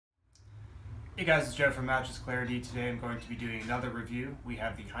Hey guys, it's Jeff from Mattress Clarity. Today I'm going to be doing another review. We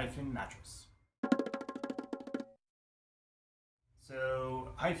have the Hyphen Mattress. So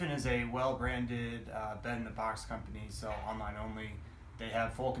Hyphen is a well-branded bed-in-the-box company, so online only. They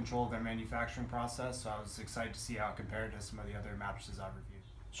have full control of their manufacturing process, so I was excited to see how it compared to some of the other mattresses I've reviewed.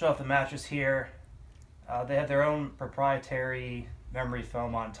 Show off the mattress here. They have their own proprietary memory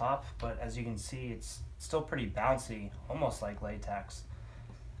foam on top, but as you can see, it's still pretty bouncy, almost like latex.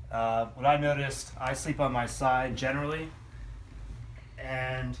 What I noticed, I sleep on my side generally,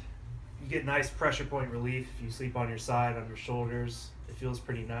 and you get nice pressure point relief if you sleep on your side, on your shoulders. It feels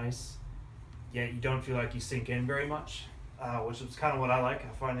pretty nice, yet you don't feel like you sink in very much, which is kind of what I like. I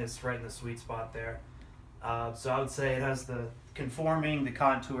find it's right in the sweet spot there. So I would say it has the conforming, the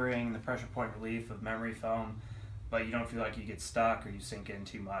contouring, the pressure point relief of memory foam, but you don't feel like you get stuck or you sink in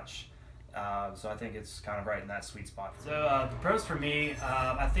too much. So I think it's kind of right in that sweet spot. So the pros for me,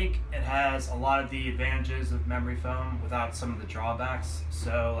 I think it has a lot of the advantages of memory foam without some of the drawbacks.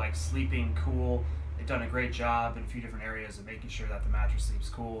 So like sleeping cool, they've done a great job in a few different areas of making sure that the mattress sleeps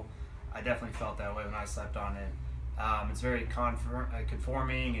cool. I definitely felt that way when I slept on it. It's very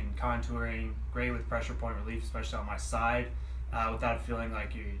conforming and contouring, great with pressure point relief, especially on my side, without feeling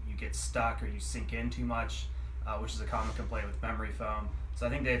like you get stuck or you sink in too much, which is a common complaint with memory foam. So I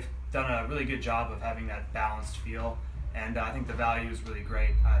think they've done a really good job of having that balanced feel, and I think the value is really great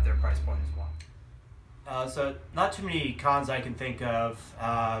at their price point as well. So not too many cons I can think of.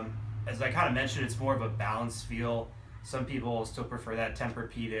 As I kind of mentioned, it's more of a balanced feel. Some people still prefer that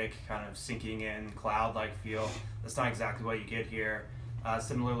Tempur-Pedic kind of sinking in cloud-like feel. That's not exactly what you get here.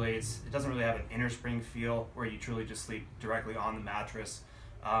 Similarly, it doesn't really have an inner spring feel where you truly just sleep directly on the mattress.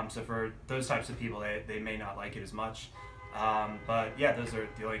 So for those types of people, they may not like it as much. But yeah, those are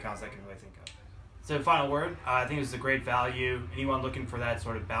the only cons I can really think of. So final word, I think it's a great value. Anyone looking for that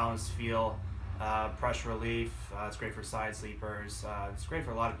sort of balanced feel, pressure relief, it's great for side sleepers. It's great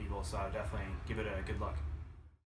for a lot of people, so definitely give it a good look.